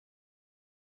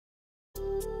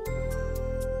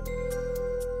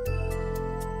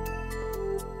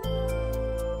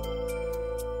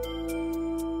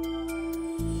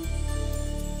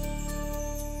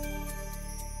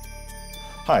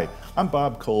Hi, I'm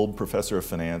Bob Kolb, Professor of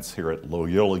Finance here at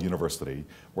Loyola University,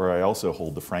 where I also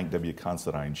hold the Frank W.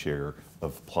 Considine Chair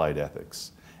of Applied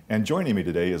Ethics. And joining me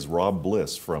today is Rob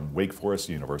Bliss from Wake Forest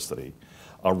University.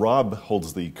 Rob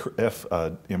holds the F.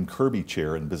 M. Kirby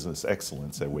Chair in Business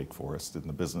Excellence at Wake Forest in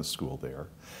the business school there.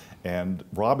 And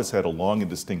Rob has had a long and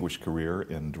distinguished career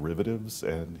in derivatives,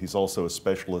 and he's also a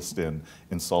specialist in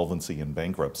insolvency and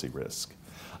bankruptcy risk.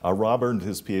 Rob earned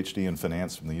his PhD in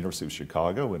finance from the University of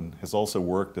Chicago and has also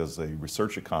worked as a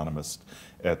research economist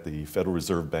at the Federal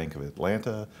Reserve Bank of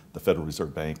Atlanta, the Federal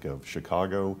Reserve Bank of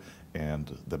Chicago,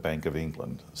 and the Bank of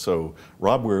England. So,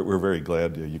 Rob, we're very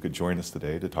glad you could join us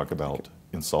today to talk about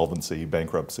insolvency,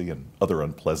 bankruptcy, and other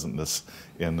unpleasantness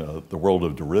in the world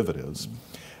of derivatives.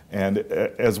 And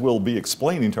as we'll be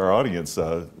explaining to our audience,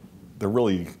 there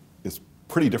really is a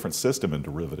pretty different system in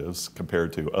derivatives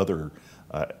compared to other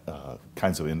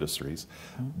kinds of industries.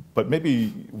 But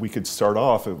maybe we could start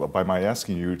off by my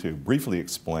asking you to briefly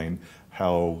explain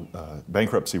how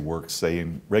bankruptcy works, say,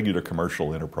 in regular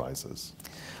commercial enterprises.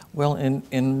 Well,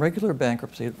 in regular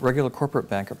bankruptcy, regular corporate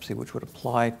bankruptcy, which would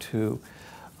apply to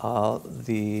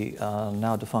the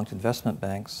now defunct investment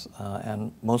banks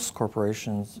and most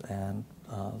corporations and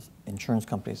insurance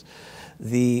companies,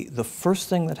 the first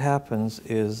thing that happens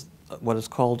is what is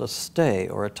called a stay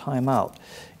or a timeout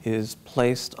is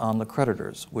placed on the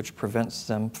creditors, which prevents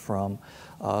them from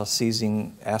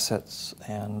seizing assets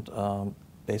and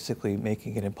basically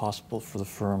making it impossible for the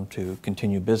firm to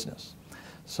continue business.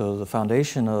 So the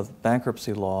foundation of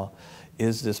bankruptcy law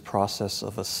is this process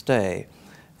of a stay.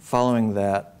 Following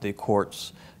that, the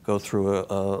courts go through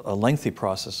a lengthy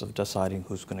process of deciding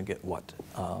who's going to get what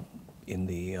in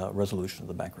the resolution of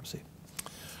the bankruptcy.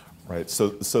 Right. So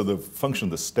the function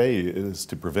of the stay is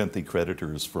to prevent the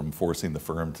creditors from forcing the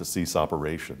firm to cease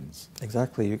operations.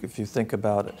 Exactly. If you think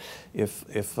about it,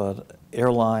 if an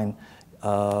airline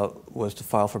was to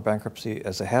file for bankruptcy,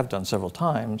 as they have done several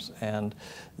times, and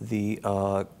the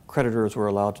creditors were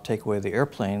allowed to take away the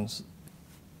airplanes,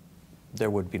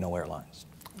 there would be no airlines.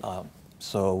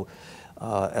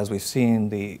 As we've seen,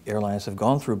 the airlines have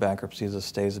gone through bankruptcy, the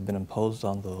stays have been imposed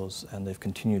on those, and they've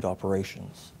continued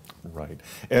operations. Right.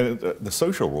 And the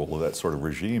social role of that sort of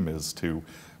regime is to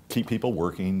keep people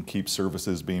working, keep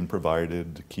services being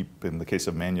provided, keep, in the case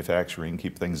of manufacturing,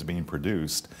 keep things being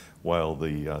produced while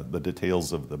the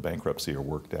details of the bankruptcy are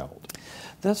worked out.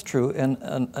 That's true. And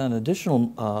an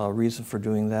additional reason for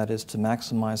doing that is to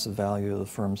maximize the value of the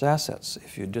firm's assets.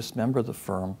 If you dismember the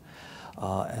firm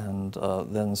and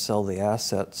then sell the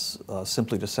assets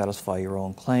simply to satisfy your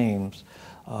own claims,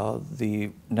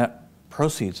 the net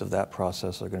proceeds of that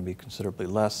process are going to be considerably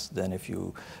less than if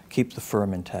you keep the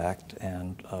firm intact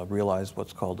and realize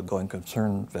what's called the going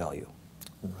concern value.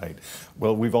 Right.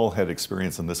 Well, we've all had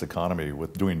experience in this economy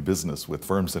with doing business with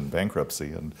firms in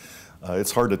bankruptcy, and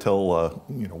it's hard to tell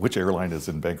which airline is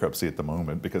in bankruptcy at the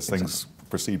moment because things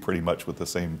proceed pretty much with the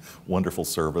same wonderful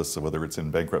service, whether it's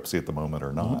in bankruptcy at the moment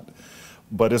or not.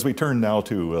 But as we turn now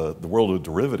to the world of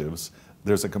derivatives,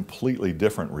 there's a completely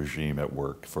different regime at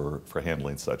work for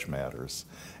handling such matters.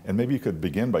 And maybe you could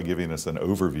begin by giving us an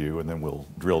overview, and then we'll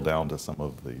drill down to some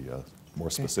of the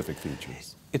more specific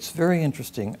features. It's very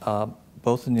interesting,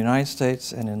 both in the United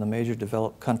States and in the major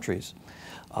developed countries.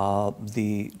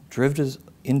 The derivatives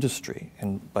industry,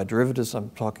 and by derivatives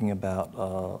I'm talking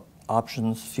about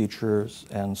options, futures,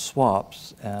 and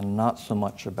swaps, and not so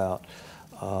much about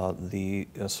the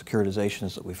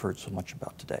securitizations that we've heard so much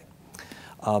about today.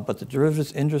 But the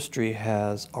derivatives industry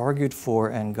has argued for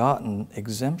and gotten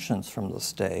exemptions from the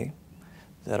stay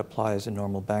that applies in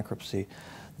normal bankruptcy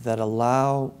that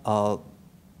allow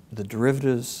the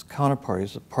derivatives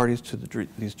counterparties, the parties to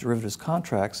these derivatives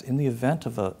contracts, in the event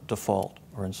of a default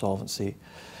or insolvency,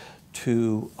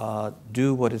 to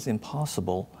do what is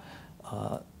impossible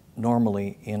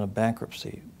normally in a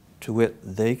bankruptcy. To wit,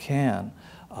 they can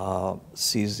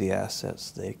seize the assets,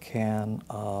 they can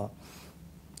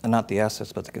not the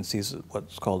assets, but they can seize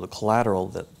what's called the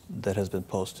collateral that has been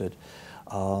posted.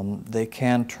 They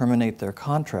can terminate their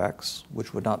contracts,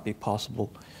 which would not be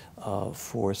possible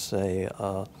for, say,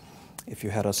 if you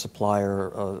had a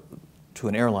supplier to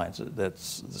an airline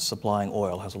that's supplying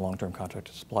oil, has a long-term contract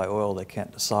to supply oil, they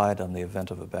can't decide on the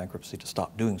event of a bankruptcy to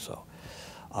stop doing so.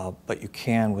 But you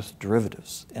can with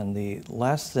derivatives. And the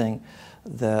last thing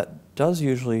that does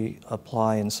usually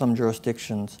apply in some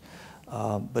jurisdictions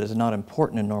but is not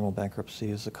important in normal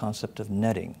bankruptcy is the concept of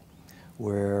netting,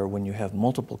 where when you have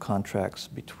multiple contracts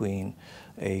between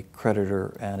a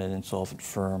creditor and an insolvent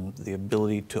firm, the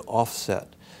ability to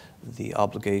offset the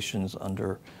obligations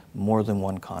under more than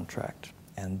one contract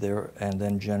and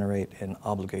then generate an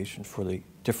obligation for the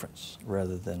difference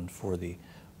rather than for the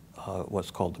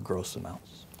what's called the gross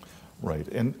amounts. Right.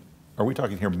 And are we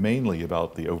talking here mainly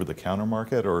about the over-the-counter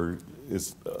market, or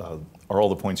are all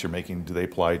the points you're making, do they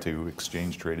apply to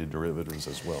exchange-traded derivatives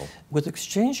as well? With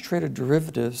exchange-traded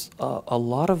derivatives, a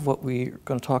lot of what we're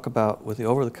going to talk about with the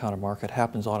over-the-counter market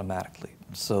happens automatically.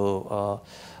 So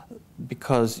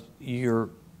because your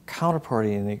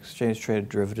counterparty in the exchange-traded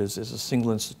derivatives is a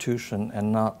single institution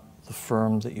and not the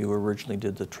firm that you originally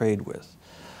did the trade with.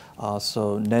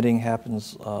 So netting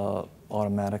happens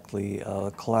automatically.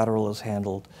 Collateral is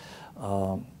handled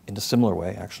in a similar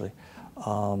way, actually.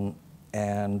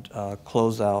 And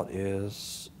closeout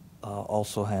is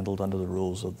also handled under the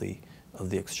rules of the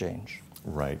exchange.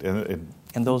 Right. And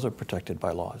those are protected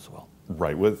by law as well.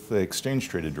 Right. With the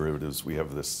exchange-traded derivatives, we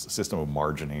have this system of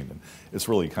margining, and it's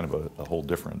really kind of a whole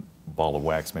different ball of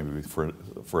wax, maybe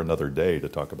for another day to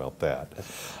talk about that.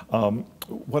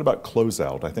 What about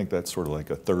closeout? I think that's sort of like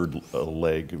a third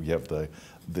leg. You have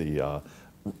the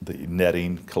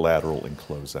netting, collateral, and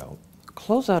closeout.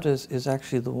 Closeout is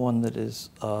actually the one that is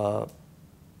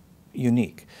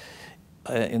unique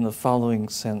in the following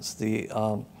sense. The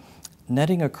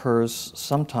netting occurs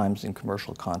sometimes in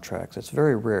commercial contracts. It's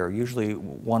very rare. Usually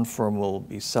one firm will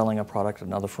be selling a product,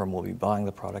 another firm will be buying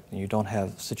the product, and you don't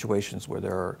have situations where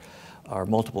there are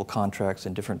multiple contracts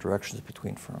in different directions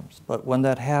between firms. But when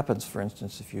that happens, for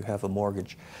instance, if you have a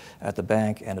mortgage at the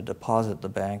bank and a deposit at the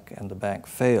bank and the bank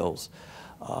fails,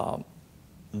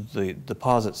 the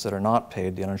deposits that are not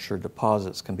paid, the uninsured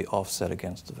deposits, can be offset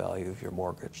against the value of your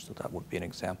mortgage. So that would be an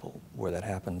example where that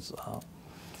happens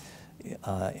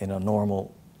in a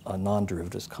normal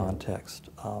non-derivatives context.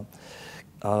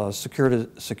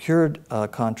 Secured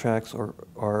contracts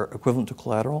are equivalent to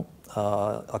collateral.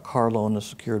 A car loan is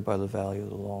secured by the value of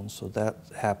the loan, so that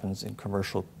happens in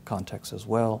commercial contexts as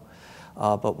well.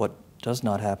 But what does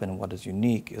not happen and what is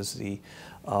unique is the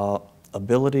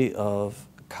ability of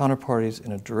counterparties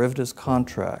in a derivatives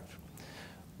contract,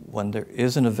 when there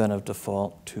is an event of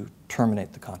default, to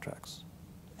terminate the contracts.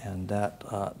 And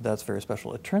that's very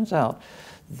special. It turns out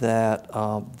that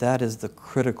that is the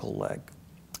critical leg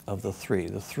of the three.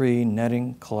 The three,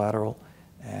 netting, collateral,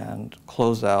 and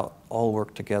closeout, all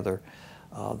work together.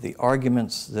 The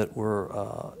arguments that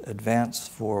were advanced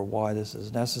for why this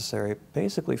is necessary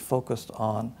basically focused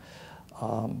on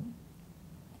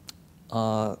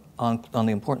the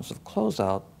importance of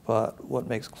closeout, but what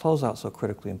makes closeout so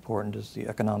critically important is the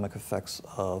economic effects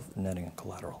of netting and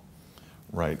collateral.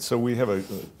 Right. So we have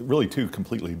really two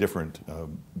completely different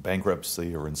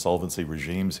bankruptcy or insolvency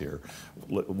regimes here.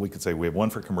 We could say we have one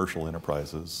for commercial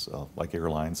enterprises, like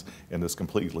airlines, and this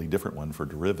completely different one for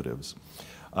derivatives.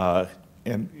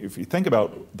 And if you think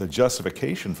about the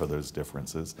justification for those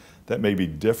differences, that may be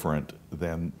different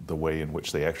than the way in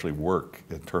which they actually work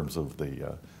in terms of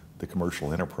the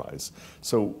commercial enterprise.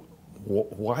 So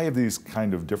why have these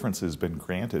kind of differences been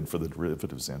granted for the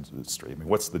derivatives industry? I mean,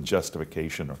 what's the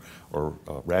justification or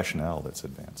rationale that's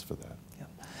advanced for that?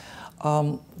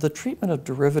 Yeah. The treatment of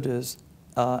derivatives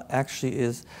actually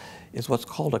is what's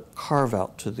called a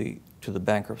carve-out to the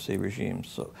bankruptcy regime.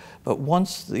 So, but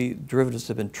once the derivatives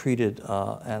have been treated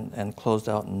and closed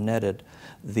out and netted,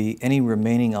 any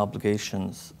remaining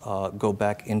obligations go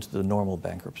back into the normal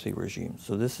bankruptcy regime.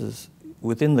 So this is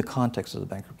within the context of the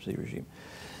bankruptcy regime.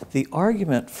 The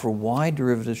argument for why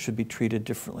derivatives should be treated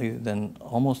differently than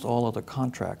almost all other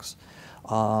contracts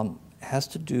has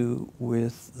to do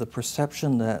with the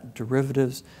perception that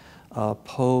derivatives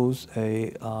pose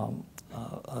a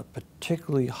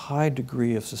particularly high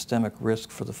degree of systemic risk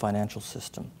for the financial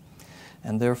system.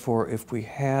 And therefore, if we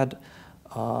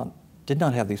did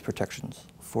not have these protections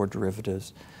for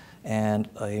derivatives and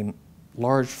a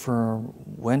large firm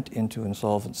went into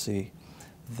insolvency,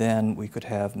 then we could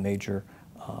have major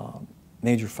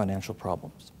financial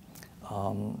problems.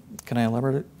 Can I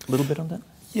elaborate a little bit on that?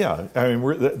 Yeah, I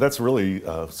mean, that's really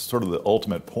sort of the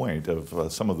ultimate point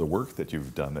of some of the work that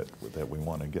you've done that we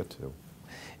want to get to.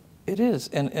 It is,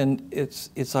 and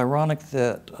it's ironic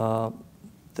that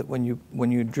that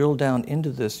when you drill down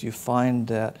into this, you find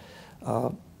that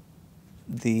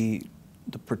the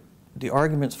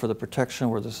arguments for the protection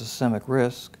were the systemic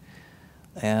risk,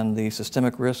 and the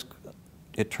systemic risk,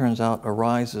 it turns out,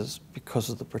 arises because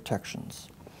of the protections.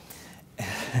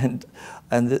 And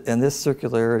this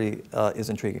circularity is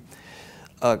intriguing.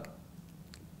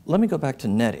 Let me go back to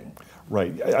netting.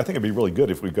 Right. I think it'd be really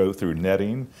good if we go through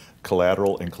netting,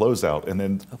 collateral, and closeout, and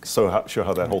then show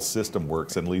how that whole system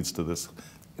works and leads to this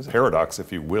paradox,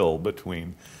 if you will,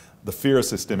 between the fear of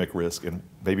systemic risk and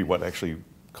maybe what actually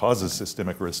causes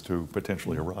systemic risk to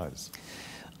potentially arise.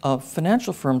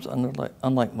 Financial firms,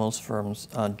 unlike most firms,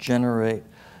 generate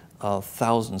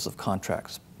thousands of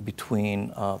contracts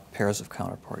between pairs of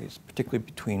counterparties, particularly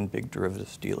between big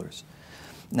derivatives dealers.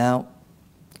 Now,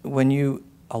 when you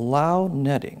allow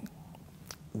netting,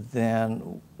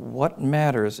 then what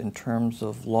matters in terms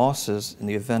of losses in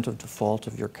the event of default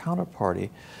of your counterparty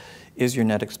is your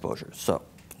net exposure. So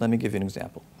let me give you an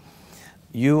example.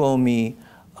 You owe me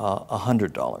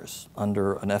 $100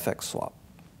 under an FX swap.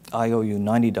 I owe you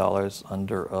 $90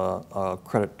 under a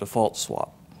credit default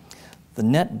swap. The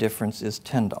net difference is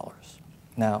 $10.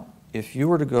 Now, if you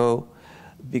were to go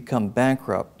become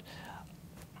bankrupt,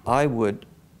 I would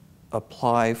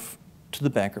apply to the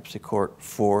bankruptcy court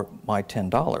for my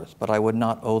 $10, but I would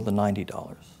not owe the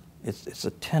 $90. It's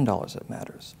the $10 that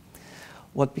matters.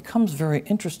 What becomes very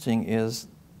interesting is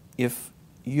if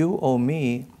you owe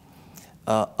me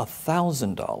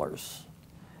 $1,000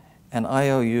 and I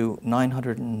owe you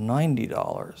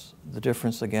 $990, the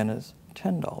difference again is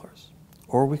 $10.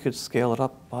 Or we could scale it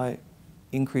up by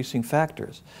increasing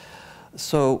factors.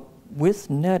 So with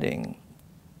netting,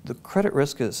 the credit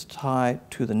risk is tied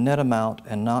to the net amount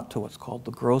and not to what's called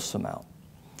the gross amount.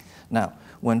 Now,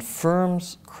 when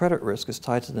firms' credit risk is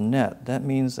tied to the net, that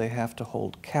means they have to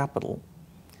hold capital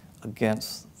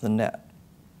against the net,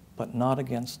 but not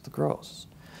against the gross.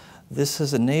 This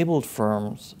has enabled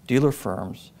firms, dealer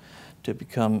firms, to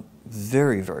become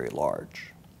very, very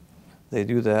large. They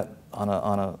do that on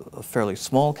a fairly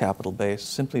small capital base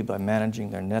simply by managing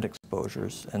their net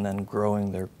exposures and then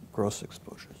growing their gross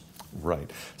exposures. Right.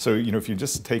 So, if you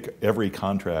just take every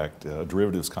contract,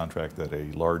 derivatives contract that a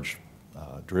large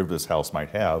derivatives house might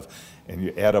have, and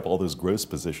you add up all those gross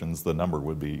positions, the number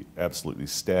would be absolutely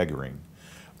staggering.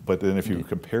 But then if you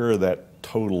compare that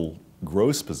total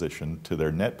gross position to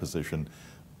their net position,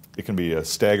 it can be a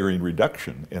staggering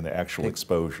reduction in the actual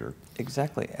exposure.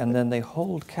 Exactly. And then they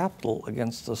hold capital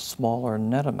against a smaller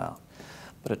net amount.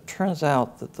 But it turns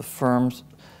out that the firms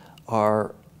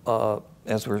are,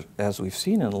 as we've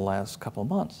seen in the last couple of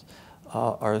months,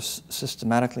 are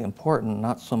systematically important,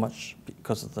 not so much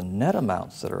because of the net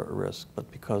amounts that are at risk,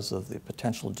 but because of the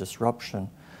potential disruption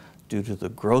due to the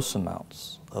gross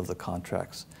amounts of the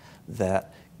contracts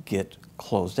that get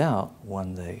closed out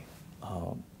when they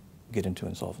get into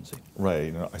insolvency.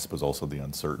 Right. I suppose also the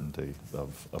uncertainty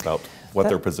about what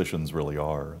their positions really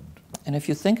are. And if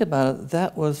you think about it,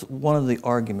 that was one of the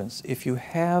arguments. If you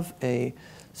have a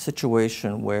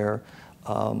situation where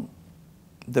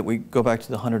that we go back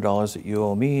to the $100 that you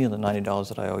owe me and the $90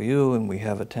 that I owe you, and we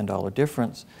have a $10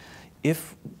 difference,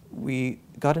 if we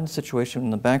got in a situation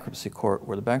in the bankruptcy court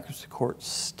where the bankruptcy court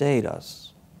stayed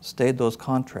those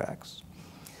contracts,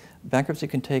 bankruptcy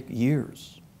can take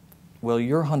years. Well,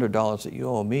 your $100 that you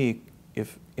owe me,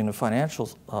 if in a financial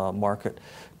market,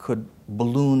 could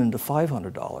balloon into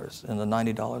 $500, and the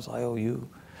 $90 I owe you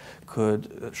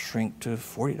could shrink to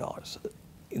 $40.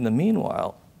 In the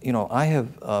meanwhile, I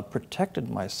have protected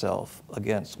myself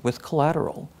with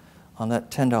collateral on that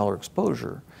 $10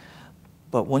 exposure,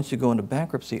 but once you go into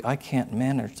bankruptcy, I can't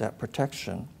manage that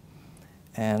protection,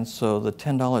 and so the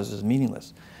 $10 is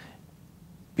meaningless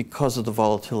because of the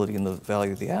volatility in the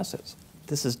value of the assets.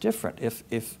 This is different.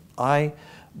 If I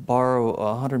borrow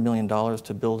 $100 million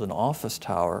to build an office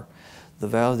tower, the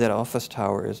value of that office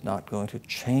tower is not going to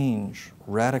change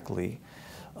radically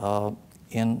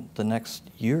in the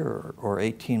next year or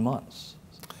 18 months.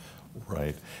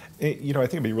 Right. I think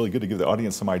it'd be really good to give the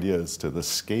audience some ideas to the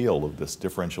scale of this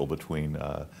differential between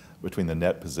the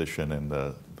net position and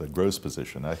the gross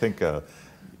position. I think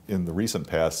in the recent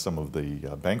past, some of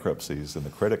the bankruptcies and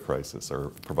the credit crisis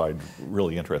provide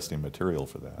really interesting material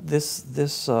for that.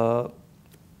 This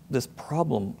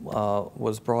problem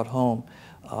was brought home.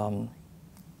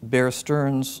 Bear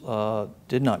Stearns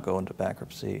did not go into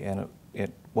bankruptcy, and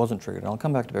it wasn't triggered. And I'll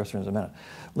come back to Bear Stearns in a minute.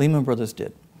 Lehman Brothers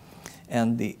did.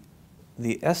 And the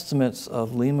estimates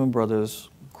of Lehman Brothers'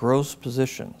 gross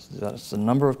positions, that's the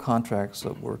number of contracts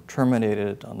that were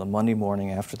terminated on the Monday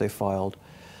morning after they filed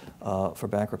for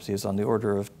bankruptcy, is on the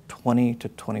order of $20 to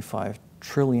 $25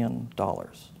 trillion,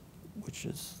 which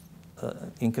is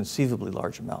an inconceivably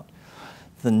large amount.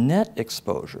 The net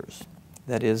exposures,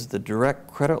 that is the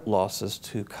direct credit losses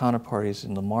to counterparties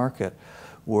in the market,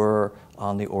 were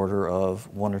on the order of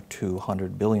 $100 or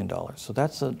 $200 billion. So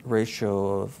that's a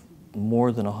ratio of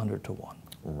more than 100 to 1.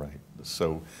 Right.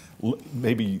 So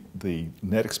maybe the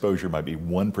net exposure might be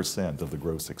 1% of the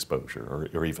gross exposure,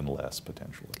 or even less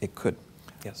potentially. It could,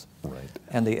 yes. Right.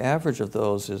 And the average of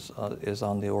those is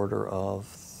on the order of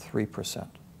 3%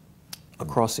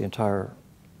 across the entire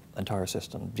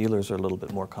system. Dealers are a little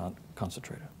bit more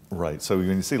concentrated. Right. So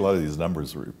when you see a lot of these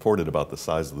numbers reported about the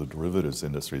size of the derivatives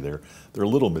industry, they're a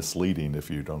little misleading if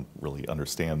you don't really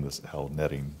understand how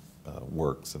netting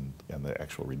works and the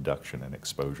actual reduction in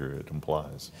exposure it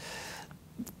implies.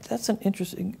 That's an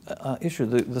interesting issue.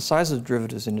 The size of the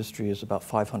derivatives industry is about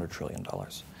 $500 trillion.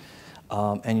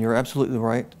 And you're absolutely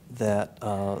right that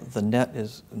the net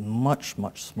is much,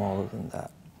 much smaller than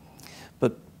that.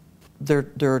 But there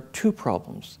are two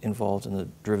problems involved in the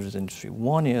derivatives industry.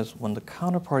 One is when the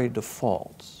counterparty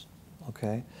defaults,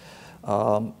 okay,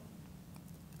 am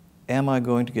I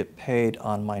going to get paid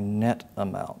on my net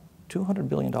amount? $200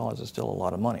 billion is still a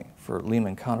lot of money for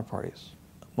Lehman counterparties.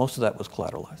 Most of that was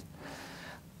collateralized.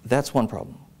 That's one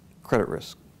problem, credit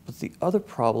risk. But the other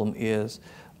problem is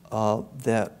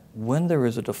that when there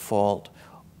is a default,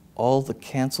 all the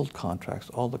canceled contracts,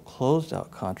 all the closed out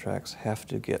contracts have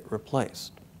to get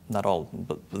replaced. Not all of them,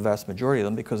 but the vast majority of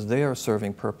them, because they are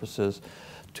serving purposes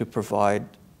to provide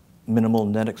minimal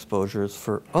net exposures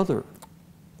for other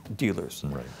dealers.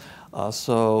 Right.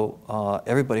 So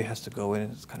everybody has to go in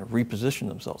and kind of reposition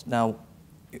themselves. Now,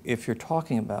 if you're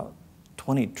talking about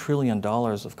 $20 trillion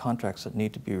of contracts that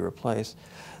need to be replaced,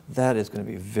 that is going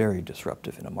to be very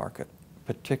disruptive in a market,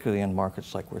 particularly in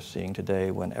markets like we're seeing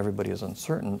today when everybody is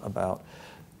uncertain about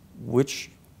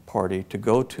which party to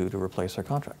go to replace their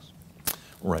contracts.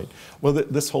 Right. Well,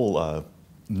 this whole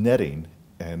netting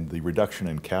and the reduction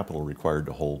in capital required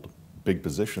to hold big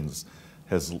positions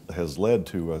has led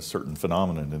to a certain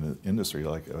phenomenon in the industry,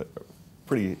 like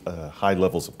pretty high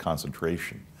levels of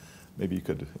concentration. Maybe you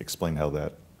could explain how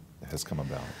that has come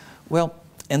about. Well,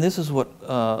 and this is what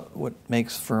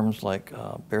makes firms like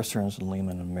Bear Stearns and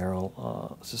Lehman and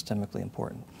Merrill systemically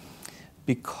important.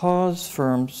 Because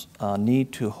firms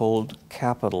need to hold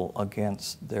capital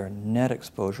against their net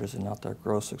exposures and not their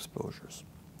gross exposures,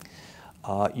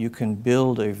 you can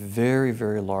build a very,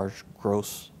 very large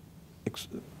gross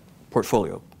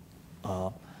portfolio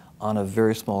on a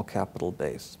very small capital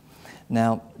base.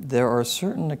 Now, there are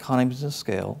certain economies of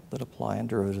scale that apply in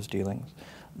derivatives dealings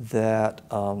that,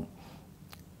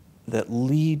 that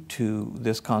lead to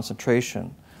this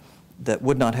concentration that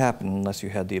would not happen unless you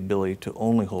had the ability to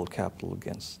only hold capital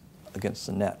against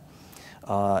the net.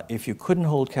 If you couldn't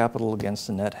hold capital against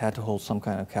the net, had to hold some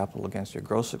kind of capital against your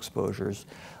gross exposures,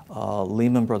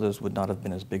 Lehman Brothers would not have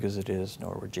been as big as it is,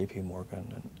 nor would JP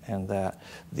Morgan, and that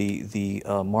the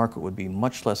market would be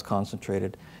much less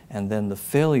concentrated, and then the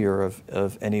failure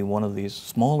of any one of these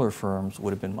smaller firms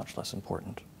would have been much less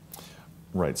important.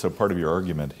 Right, so part of your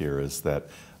argument here is that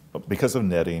because of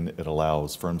netting, it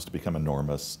allows firms to become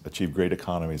enormous, achieve great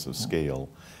economies of scale,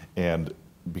 and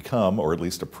become, or at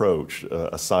least approach,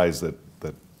 a size that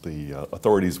the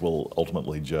authorities will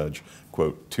ultimately judge,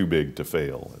 quote, too big to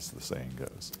fail, as the saying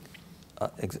goes.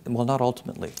 Well, not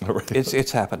ultimately. Right.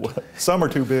 It's happened. Well, some are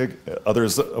too big,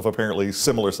 others of apparently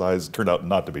similar size turned out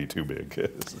not to be too big,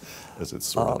 as it's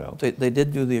sorted out. They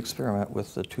did do the experiment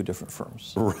with the two different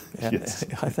firms. Right. And Yes.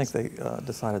 I think they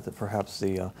decided that perhaps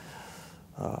the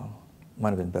might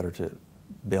have been better to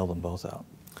bail them both out.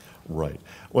 Right.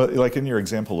 Well, like in your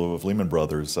example of Lehman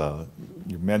Brothers,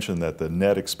 you mentioned that the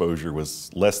net exposure was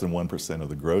less than 1% of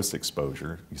the gross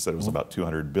exposure. You said it was about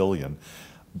 200 billion.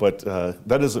 But that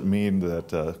doesn't mean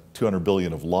that 200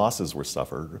 billion of losses were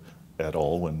suffered at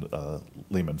all when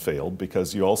Lehman failed,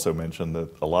 because you also mentioned that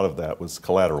a lot of that was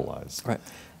collateralized. Right.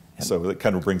 So that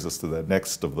kind of brings us to the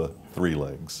next of the three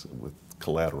legs with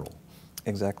collateral.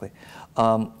 Exactly.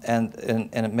 And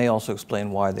it may also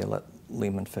explain why they let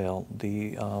Lehman fail.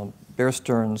 The Bear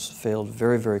Stearns failed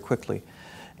very, very quickly,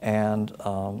 and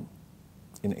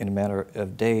in a matter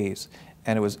of days.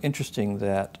 And it was interesting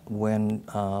that when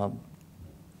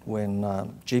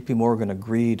JP Morgan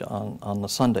agreed on the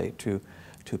Sunday to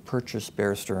purchase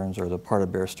Bear Stearns, or the part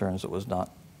of Bear Stearns that was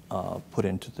not put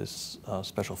into this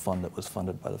special fund that was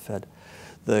funded by the Fed,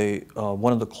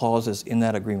 one of the clauses in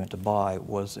that agreement to buy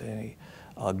was a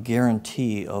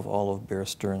guarantee of all of Bear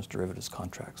Stearns' derivatives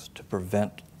contracts to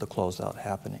prevent the closeout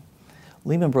happening.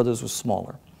 Lehman Brothers was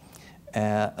smaller.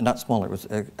 Not smaller, it was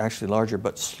actually larger,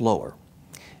 but slower.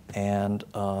 And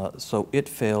so it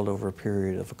failed over a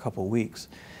period of a couple weeks.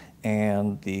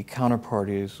 And the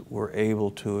counterparties were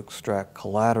able to extract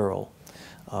collateral,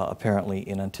 apparently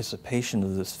in anticipation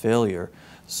of this failure,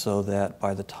 so that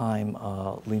by the time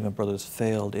Lehman Brothers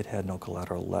failed, it had no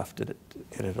collateral left. It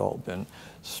had all been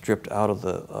stripped out of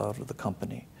the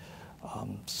company.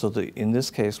 So in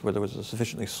this case, where there was a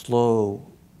sufficiently slow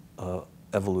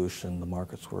evolution, the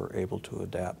markets were able to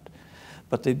adapt.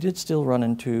 But they did still run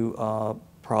into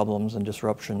problems and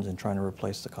disruptions in trying to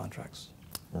replace the contracts.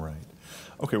 Right.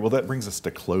 Okay, well that brings us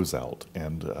to closeout.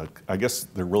 And I guess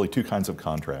there are really two kinds of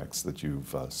contracts that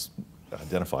you've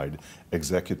identified,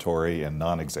 executory and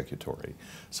non-executory.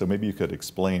 So maybe you could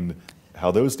explain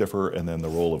how those differ, and then the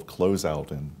role of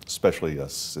closeout and especially a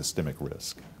systemic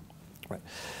risk. Right.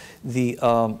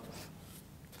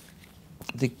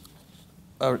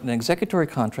 An executory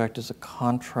contract is a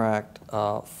contract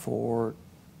for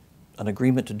an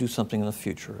agreement to do something in the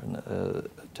future. And a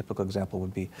typical example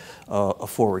would be a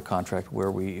forward contract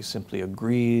where we simply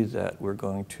agree that I'm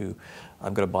going to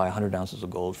buy 100 ounces of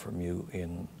gold from you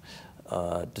in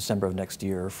December of next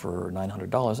year for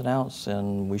 $900 an ounce,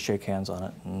 and we shake hands on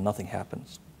it, and nothing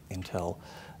happens until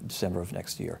December of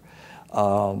next year.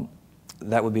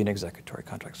 That would be an executory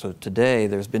contract. So today,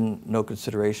 there's been no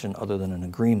consideration other than an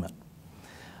agreement.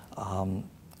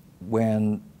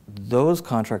 When those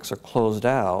contracts are closed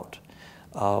out,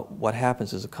 what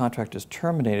happens is the contract is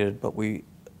terminated, but we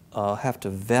have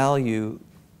to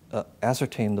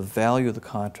ascertain the value of the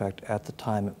contract at the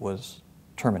time it was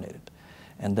terminated.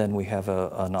 And then we have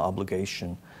an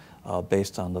obligation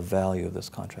based on the value of this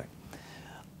contract.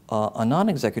 A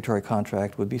non-executory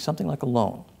contract would be something like a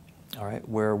loan, all right,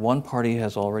 where one party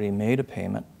has already made a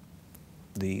payment,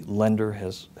 the lender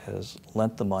has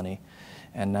lent the money,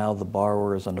 and now the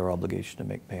borrower is under obligation to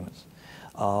make payments.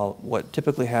 What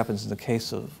typically happens in the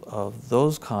case of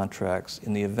those contracts,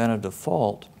 in the event of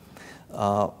default,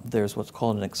 there's what's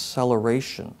called an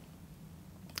acceleration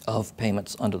of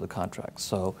payments under the contract.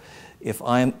 So if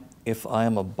I'm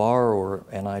a borrower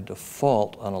and I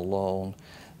default on a loan,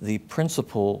 the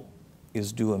principal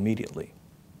is due immediately,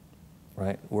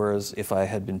 right? Whereas if I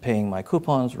had been paying my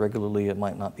coupons regularly, it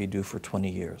might not be due for 20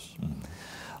 years.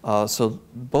 Mm-hmm. So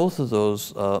both of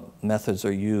those methods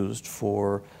are used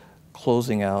for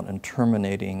closing out and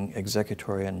terminating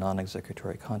executory and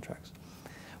non-executory contracts.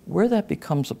 Where that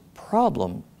becomes a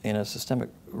problem in a systemic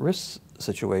risk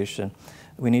situation,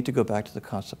 we need to go back to the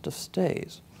concept of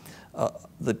stays.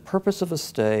 The purpose of a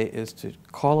stay is to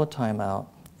call a timeout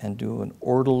and do an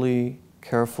orderly,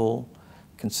 careful,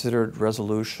 considered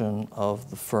resolution of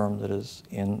the firm that is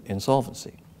in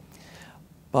insolvency.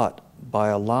 But by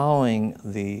allowing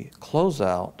the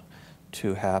closeout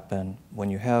to happen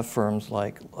when you have firms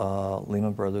like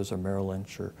Lehman Brothers or Merrill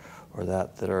Lynch or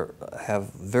that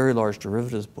have very large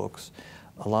derivatives books,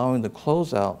 allowing the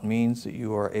closeout means that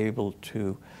you are able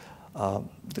to,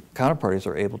 the counterparties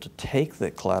are able to take the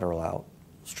collateral out,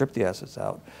 strip the assets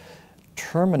out,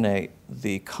 terminate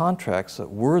the contracts that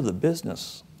were the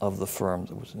business of the firm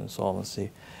that was in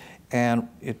insolvency, and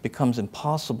it becomes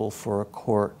impossible for a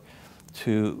court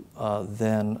to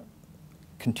then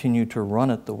continue to run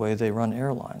it the way they run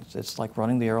airlines. It's like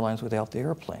running the airlines without the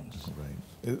airplanes.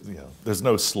 Right. Yeah. There's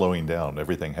no slowing down.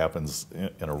 Everything happens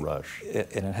in a rush.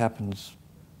 And it happens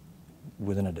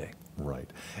within a day. Right.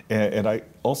 And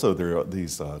there are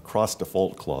these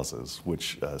cross-default clauses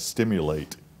which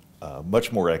stimulate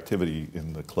much more activity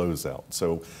in the closeout.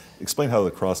 So explain how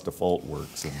the cross-default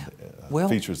works and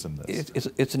features in this.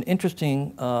 It's an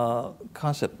interesting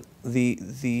concept.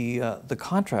 The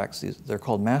contracts, they're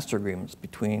called master agreements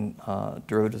between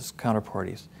derivatives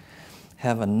counterparties,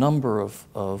 have a number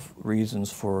of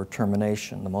reasons for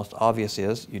termination. The most obvious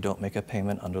is you don't make a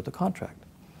payment under the contract.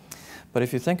 But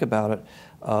if you think about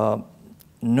it,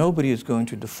 nobody is going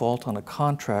to default on a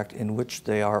contract in which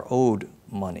they are owed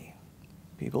money.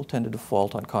 People tend to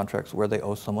default on contracts where they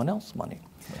owe someone else money.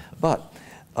 But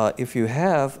if you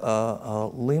have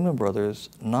Lehman Brothers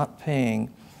not paying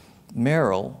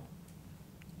Merrill,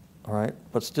 all right,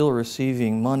 but still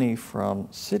receiving money from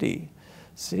Citi,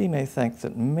 Citi may think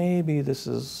that maybe this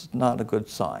is not a good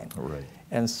sign. Right.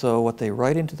 And so what they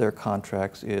write into their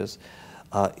contracts is,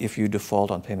 if you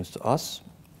default on payments to us,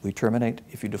 we terminate.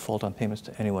 If you default on payments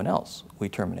to anyone else, we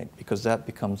terminate, because that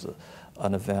becomes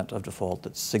an event of default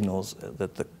that signals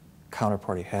that the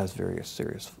counterparty has various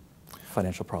serious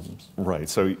financial problems. Right.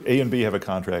 So A and B have a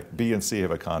contract, B and C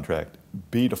have a contract.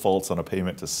 B defaults on a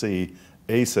payment to C.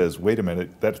 A says, wait a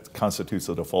minute, that constitutes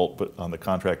a default on the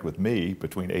contract with me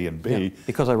between A and B. Yeah,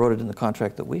 because I wrote it in the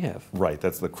contract that we have. Right,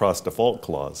 that's the cross-default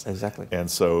clause. Exactly. And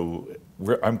so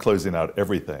I'm closing out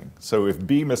everything. So if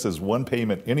B misses one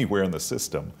payment anywhere in the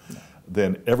system,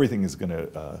 then everything is going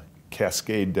to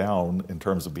cascade down in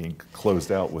terms of being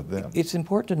closed out with them. It's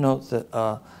important to note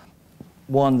that,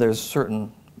 one, there's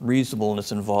certain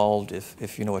reasonableness involved.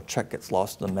 If a check gets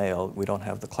lost in the mail, we don't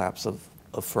have the collapse of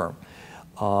a firm.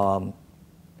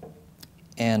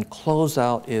 And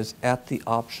closeout is at the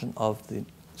option of the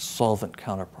solvent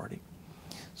counterparty.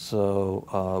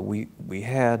 So we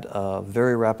had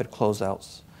very rapid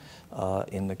closeouts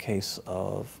in the case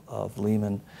of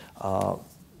Lehman.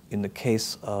 In the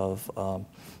case of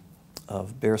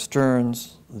Bear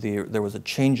Stearns, there was a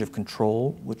change of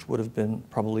control, which would have been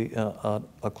probably a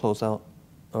closeout,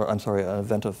 or I'm sorry, an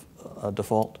event of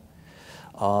default.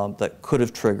 that could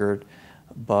have triggered,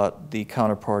 but the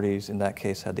counterparties in that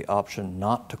case had the option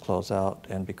not to close out,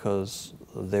 and because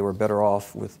they were better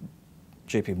off with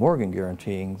JP Morgan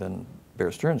guaranteeing than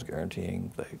Bear Stearns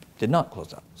guaranteeing, they did not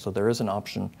close out. So there is an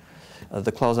option.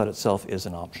 The closeout itself is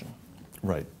an option.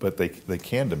 Right, but they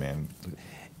can demand.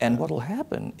 And what will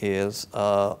happen is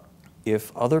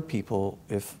if other people,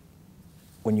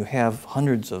 when you have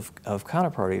hundreds of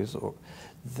counterparties,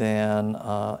 then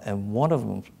and one of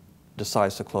them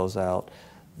decides to close out,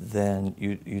 then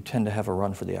you tend to have a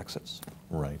run for the exits.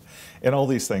 Right. And all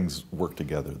these things work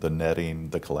together, the netting,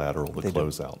 the collateral, the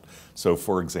closeout. So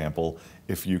for example,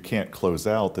 if you can't close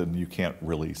out, then you can't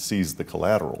really seize the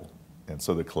collateral. And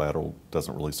so the collateral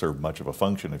doesn't really serve much of a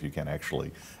function if you can't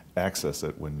actually access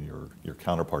it when your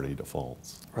counterparty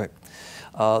defaults. Right.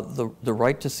 The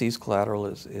right to seize collateral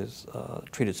is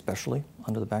treated specially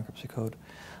under the Bankruptcy Code,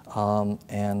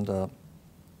 and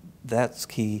that's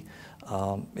key.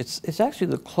 It's actually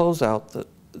the closeout that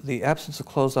the absence of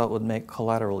closeout would make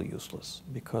collateral useless,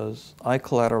 because I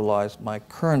collateralize my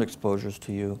current exposures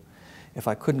to you. If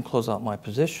I couldn't close out my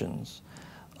positions,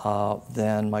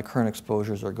 then my current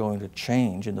exposures are going to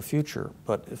change in the future,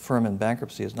 but a firm in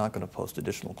bankruptcy is not going to post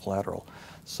additional collateral.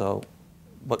 So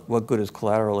what good is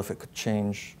collateral if it could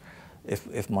change,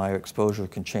 if my exposure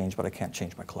can change, but I can't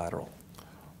change my collateral?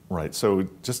 Right. So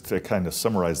just to kind of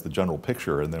summarize the general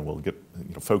picture, and then we'll get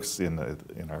focus in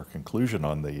our conclusion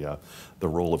on the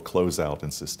role of closeout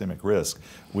and systemic risk.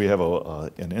 We have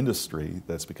an industry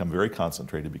that's become very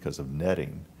concentrated because of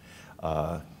netting,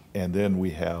 and then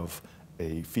we have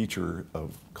a feature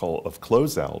of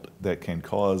closeout that can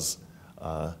cause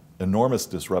enormous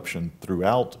disruption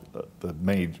throughout the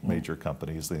major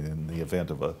companies in the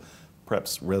event of a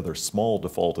perhaps rather small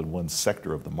default in one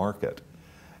sector of the market.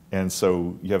 And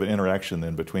so you have an interaction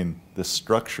then between the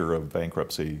structure of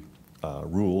bankruptcy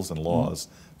rules and laws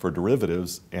for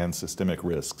derivatives and systemic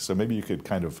risk. So maybe you could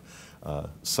kind of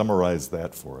summarize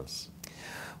that for us.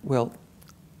 Well,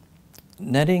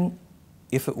 netting,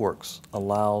 if it works,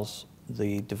 allows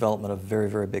the development of very,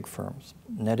 very big firms.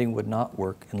 Netting would not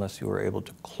work unless you were able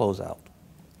to close out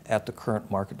at the current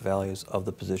market values of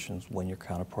the positions when your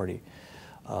counterparty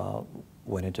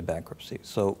went into bankruptcy.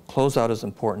 So closeout is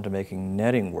important to making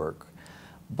netting work,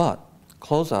 but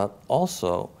closeout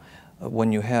also,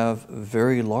 when you have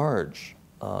very large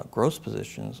gross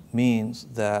positions, means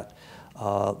that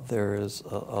there is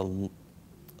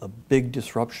a big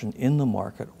disruption in the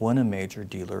market when a major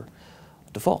dealer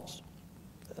defaults.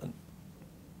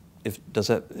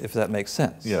 If that makes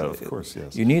sense. Yeah, of course,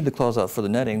 yes. You need the closeout for the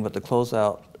netting, but the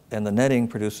closeout and the netting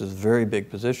produces very big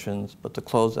positions, but the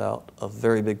closeout of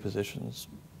very big positions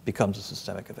becomes a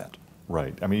systemic event.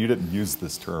 Right. I mean, you didn't use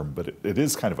this term, but it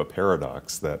is kind of a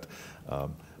paradox that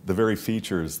the very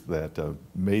features that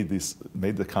made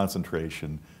the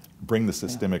concentration bring the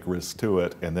systemic risk to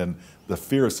it, and then the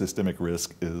fear of systemic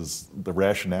risk is the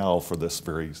rationale for this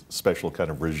very special kind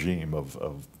of regime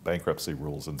of bankruptcy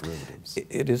rules and derivatives.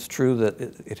 It is true that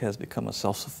it has become a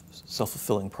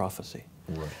self-fulfilling prophecy.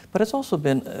 Right. But it's also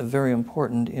been very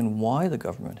important in why the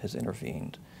government has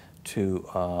intervened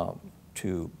to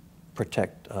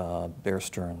protect Bear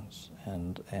Stearns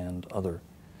and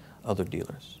other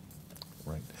dealers.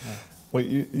 Right. Yeah. Well,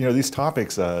 you know, these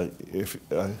topics, if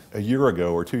a year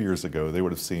ago or 2 years ago, they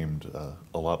would have seemed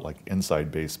a lot like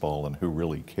inside baseball and who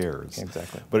really cares.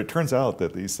 Exactly. But it turns out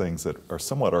that these things that are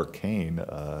somewhat arcane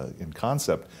in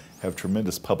concept have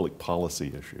tremendous public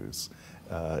policy issues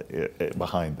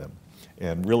behind them,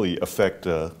 and really affect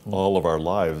all of our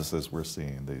lives as we're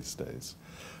seeing these days.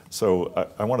 So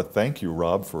I want to thank you,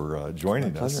 Rob, for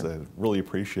joining us. I really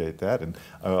appreciate that. And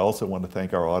I also want to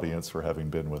thank our audience for having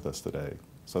been with us today.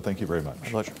 So thank you very much. My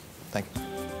pleasure. Thank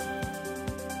you.